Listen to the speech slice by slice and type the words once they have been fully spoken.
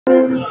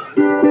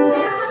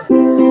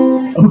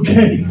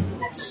Okay,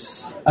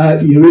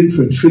 you're in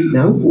for a treat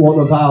now. One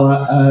of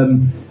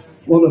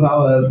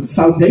our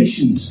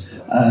foundations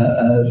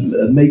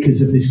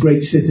makers of this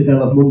great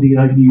citadel of Monday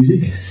night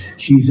music.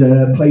 She's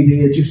played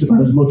here just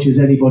about as much as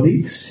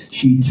anybody.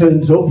 She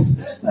turns up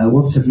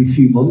once every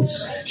few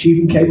months. She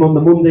even came on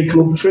the Monday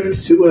Club trip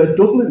to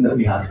Dublin that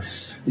we had.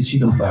 Did she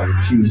not, Barry?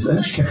 She was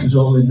there. She kept us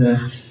all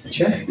in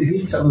check. Did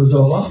you tell us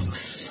all off?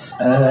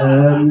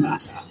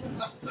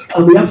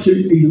 And we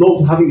absolutely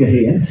love having her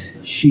here.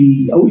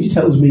 She always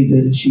tells me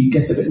that she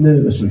gets a bit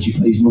nervous when she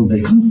plays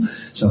Monday Club,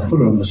 so I've put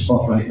her on the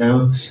spot right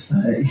now.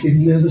 Is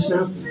she nervous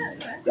now?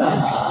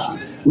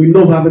 We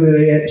love having her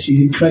here. She's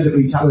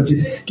incredibly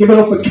talented. Give it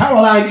up for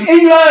Caroline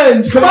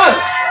England! Come on!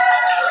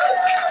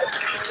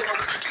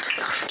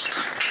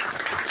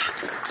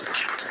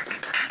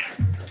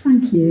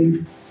 Thank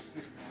you.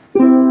 I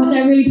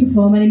don't really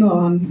perform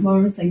anymore. I'm more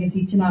of a singer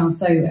teacher now,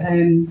 so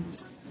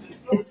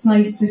it's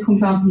nice to come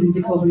down to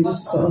Monday Club and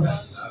just sort of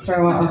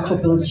throw out a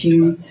couple of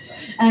tunes.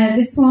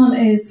 This one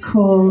is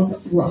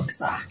called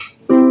Rucksack.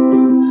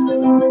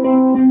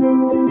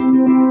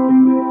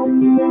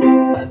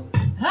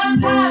 A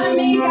part of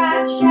me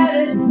got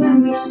shattered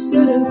when we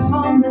stood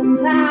upon the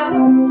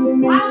tower.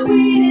 I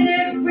waited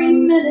every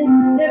minute,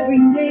 every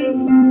day,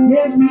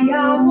 every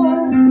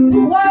hour. The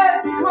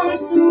words come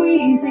so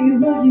easy,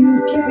 will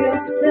you give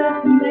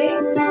yourself to me?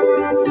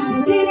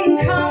 It didn't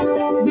come,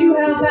 you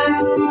held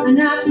back, and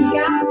I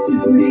forgot to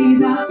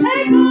breathe. I'll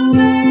take the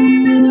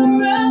blame in the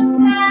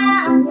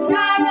rucksack, I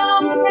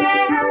don't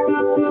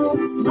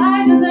care. It's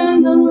lighter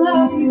than the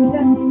love you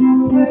kept,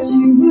 but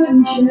you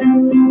wouldn't share.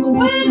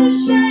 When the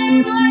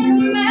shame like a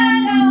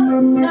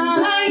medal, now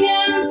I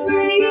am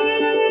free.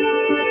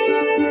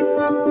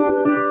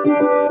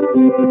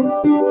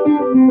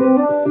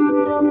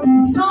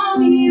 If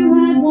only you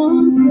had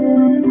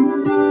wanted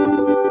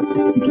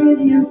to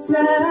give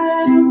yourself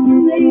to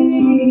me.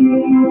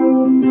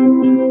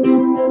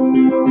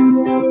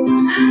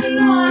 I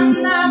know I'm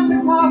not for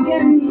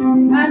talking,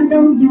 I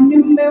know you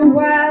knew me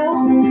well.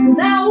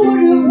 And I would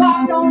have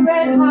walked on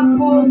red hot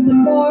coal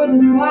before the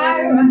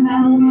fire of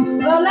hell.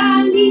 All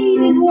I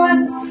needed was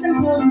a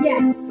simple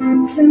yes,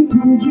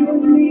 simple you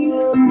and me.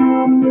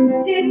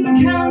 It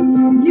didn't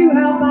count, you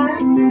held back,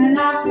 and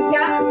I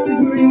forgot to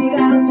breathe.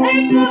 I'll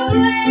take the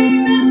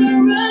blame in the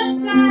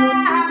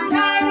rucksack, I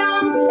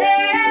don't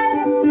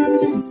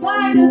care. It's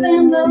lighter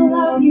than the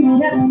love you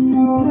kept,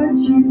 but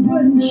you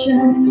wouldn't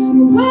share.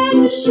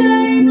 When the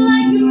shame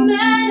like a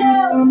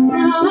medal,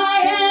 now I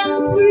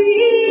am free.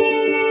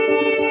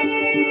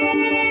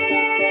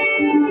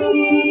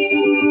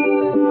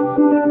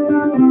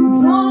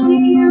 If only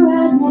you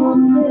had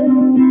wanted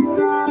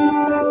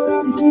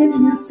to give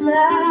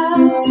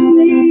yourself to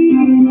me.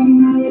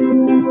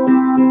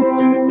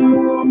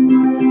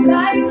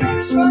 Like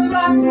bricks from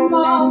rocks and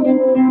marble,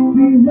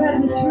 we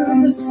weathered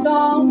through the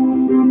storm.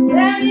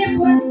 Then it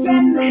was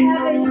getting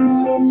heavy,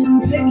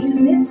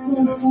 picking its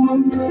own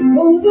form.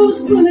 Oh,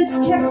 those bullets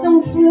kept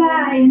on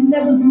flying,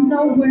 there was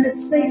nowhere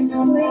safe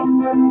to flee.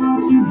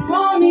 If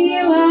only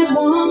you had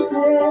wanted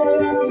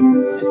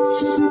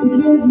to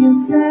give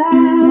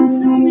yourself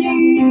to me.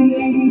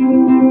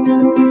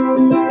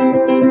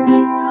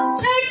 I'll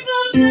take the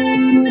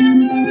blame in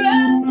the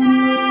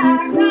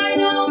rucksack, I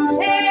don't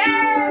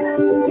care.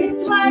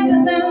 It's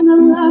lighter than the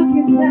love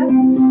you kept,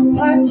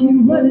 but you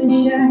wouldn't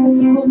share.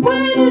 But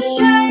when the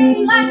shame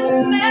like a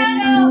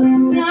medal,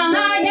 now I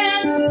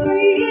am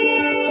free.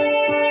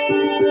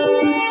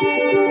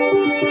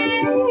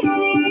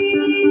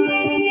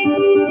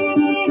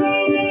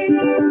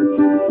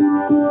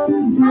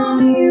 If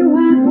only you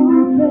had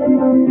wanted.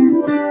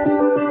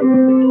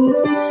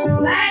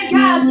 Thank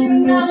God you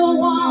never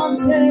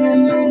wanted.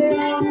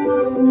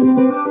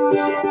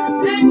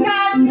 Thank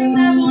God you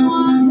never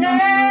wanted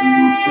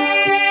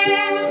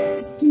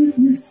to give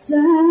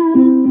yourself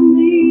to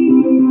me.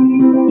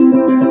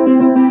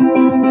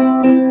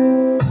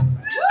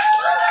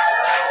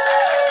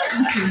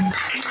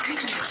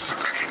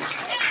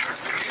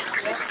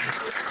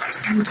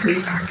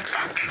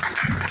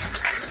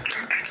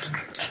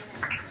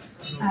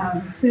 I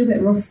feel a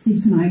bit rusty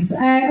tonight.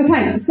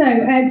 Okay, so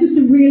just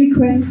a really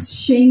quick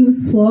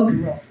shameless plug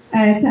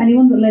to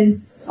anyone that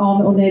lives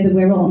on or near the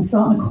Wirral. I'm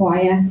starting a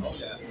choir.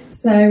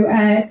 So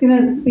it's going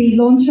to be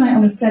launch night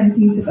on the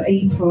 17th of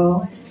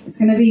April. It's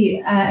going to be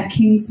at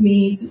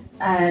Kingsmead.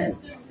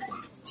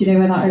 Do you know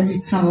where that is?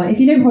 It's kind of like, if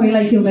you know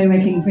Hoylake, you'll know where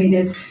Kingsmead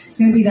is. It's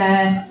going to be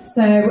there.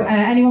 So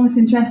anyone that's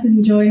interested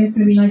in joining, it's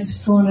going to be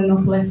nice, fun and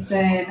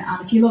uplifting.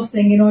 And if you love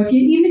singing, or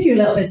even if you're a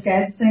little bit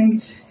scared to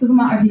sing, it doesn't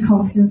matter if you're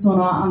confident or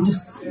not. I'm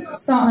just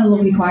starting a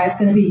lovely choir. It's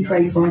going to be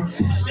great fun.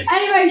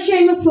 Anyway,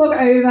 shameless plug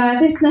over.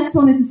 This next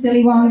one is a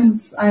silly one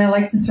because I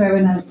like to throw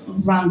in a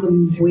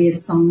random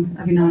weird song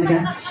every now and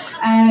again.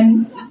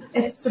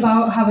 It's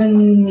about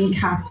having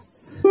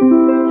cats.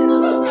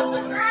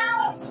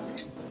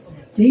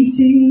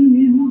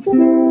 Dating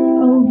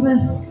over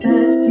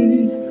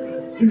 30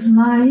 is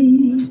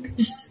like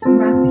the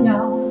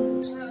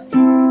scrapyard.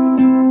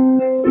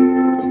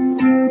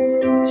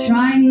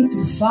 trying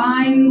to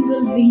find the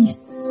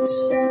least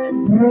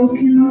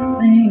broken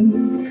thing.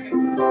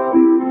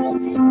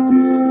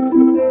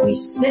 We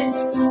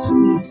sift,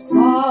 we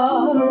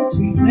sort,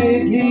 we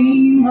play a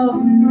game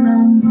of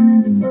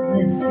numbers,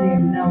 if you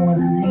know what I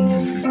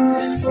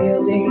mean.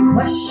 Fielding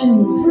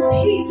questions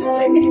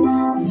repeatedly,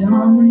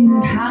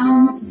 darling,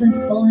 how's the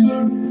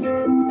fling?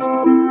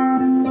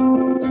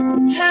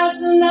 How's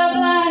the love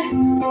life?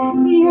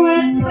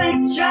 Where's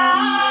Prince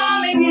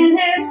Charming in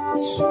his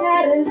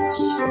carriage?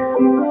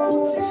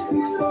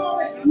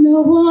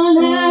 No one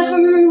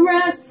ever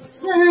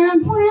asks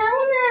them, well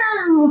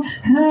now,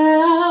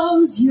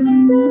 how's your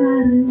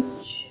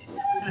marriage?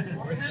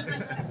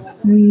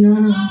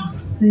 Now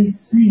they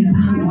say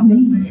about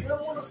me,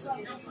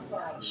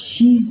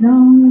 she's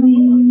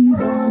only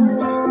one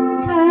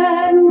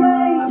cat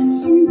away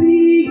from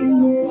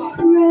being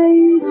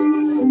crazy.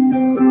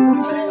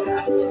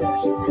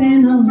 It's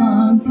been a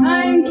long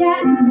time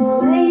getting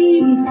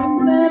laid,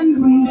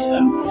 memories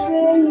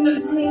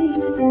crazy.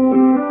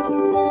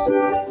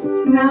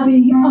 Now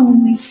the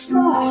only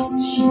sauce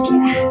she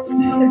gets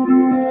is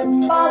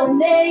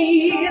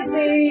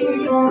bolognese,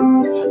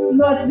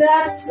 but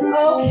that's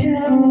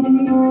okay.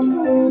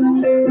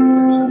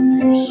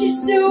 She's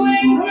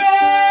doing great,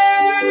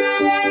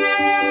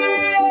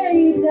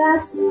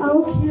 that's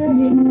okay.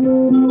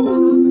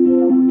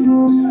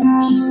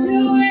 She's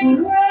doing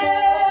great.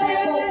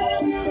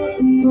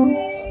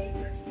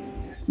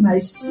 My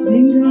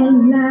single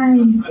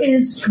life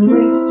is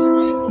great,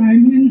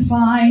 earning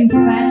fine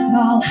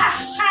fettle.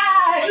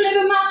 Hashtag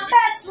living my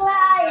best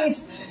life.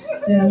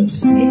 Don't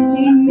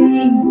pity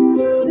me,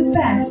 the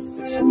best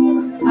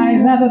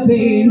I've ever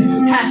been.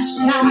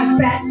 Hashtag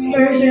best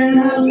version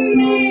of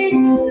me.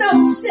 No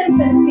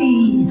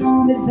sympathy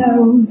with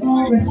those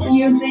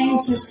refusing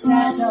to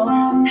settle.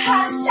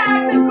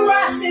 Hashtag the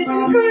grass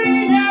isn't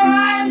greener.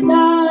 I'm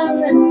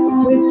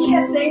done with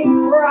kissing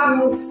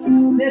frogs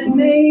that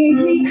made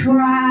me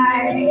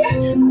cry.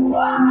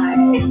 Why?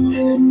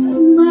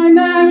 My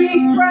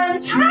married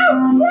friends,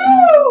 how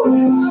rude!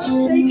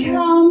 They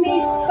call me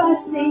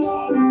fussy,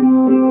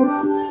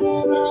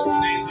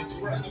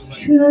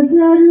 'cause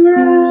I'd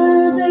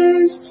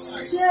rather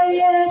stay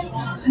at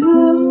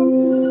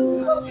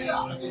home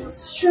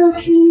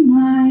stroking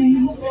my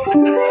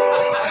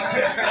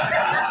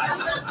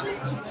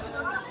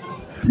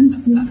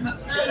pussy.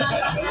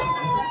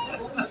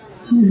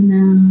 And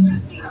now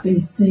they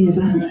say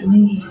about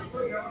me,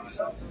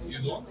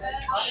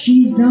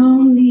 she's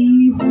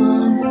only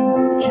one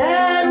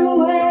cat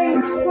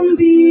away from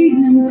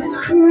being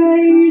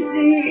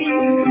crazy.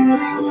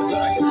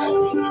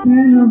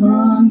 Been a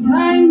long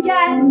time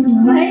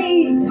getting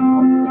late,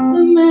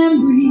 the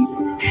memories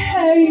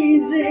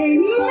hazy.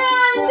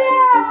 Man,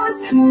 those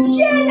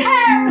chin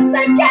hairs,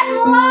 they get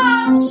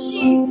long.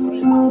 She's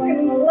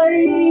fucking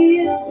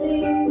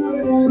lazy.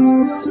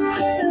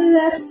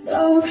 That's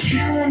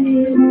okay.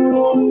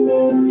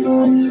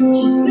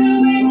 She's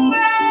doing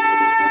great.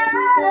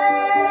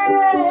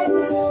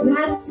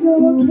 That's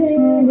okay.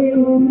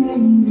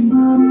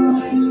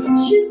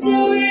 She's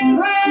doing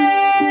great.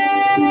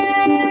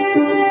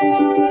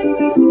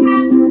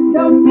 Cats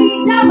don't be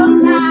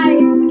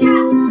demonized. The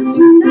cats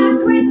do not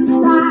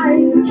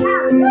criticize. The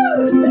cats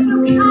are so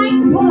kind,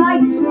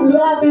 polite,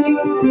 loving.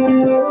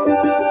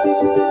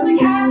 The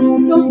cats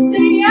don't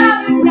stay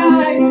out at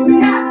night. The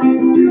cats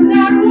do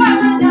not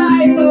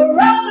weaponize or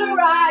roll their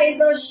eyes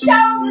or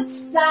show the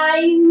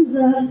signs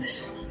of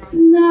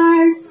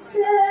narcissism.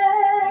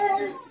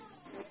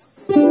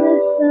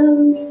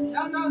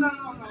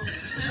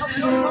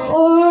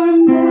 Or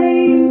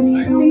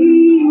make me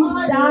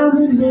doubt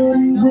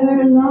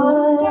their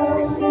love.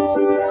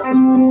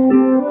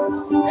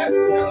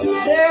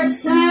 They're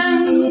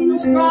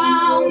sent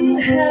from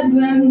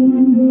heaven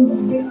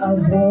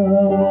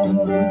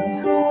above,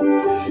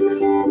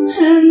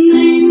 and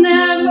they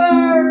never,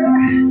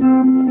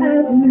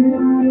 ever,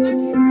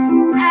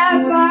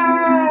 ever,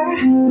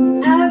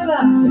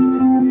 ever,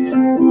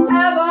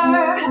 ever,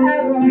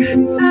 ever,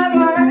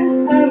 ever,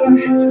 ever,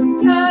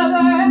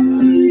 ever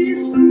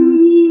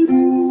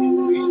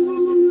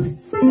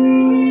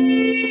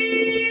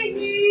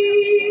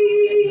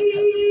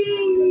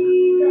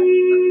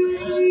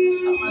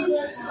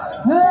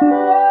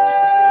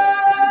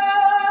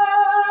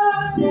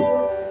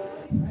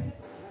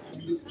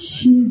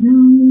she's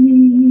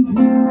only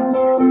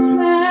one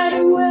cat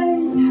away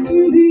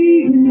from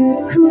being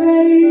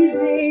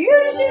crazy. Who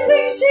she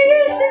thinks she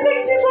is? She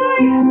thinks she's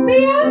like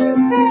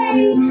Beyonce,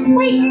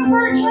 waiting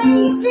for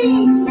Jay-Z.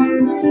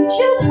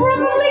 She'll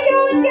probably go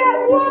and get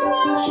one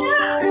more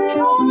cat and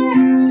call it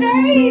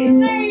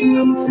Daisy.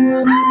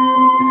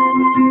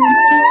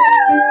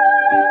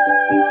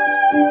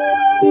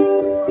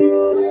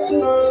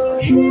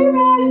 Here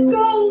I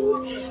go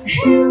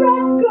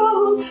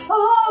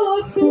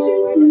off to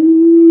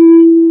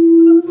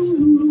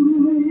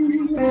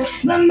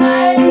the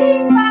mighty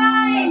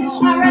fine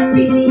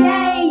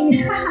RSPCA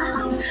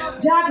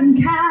dog and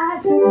cat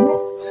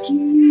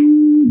rescue.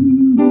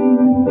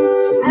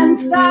 And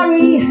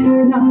sorry,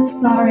 not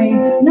sorry,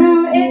 no,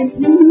 it's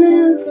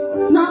Miss,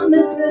 not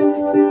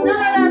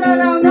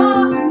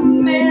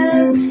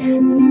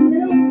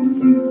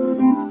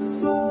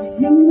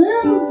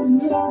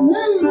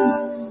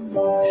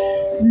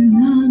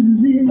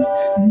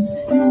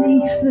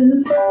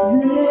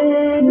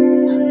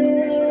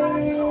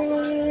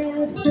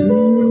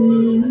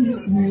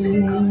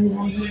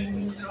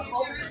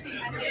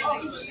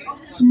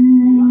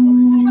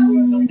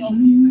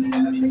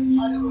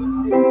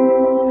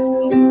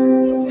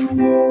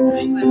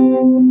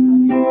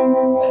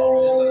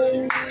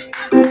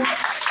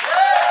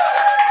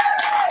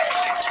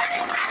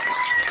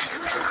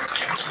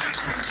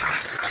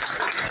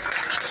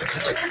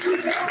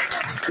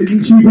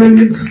Isn't she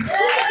brilliant?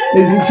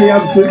 Isn't she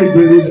absolutely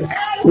brilliant?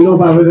 We love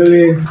having her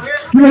here.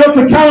 Give it up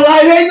for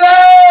Caroline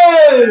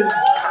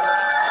England!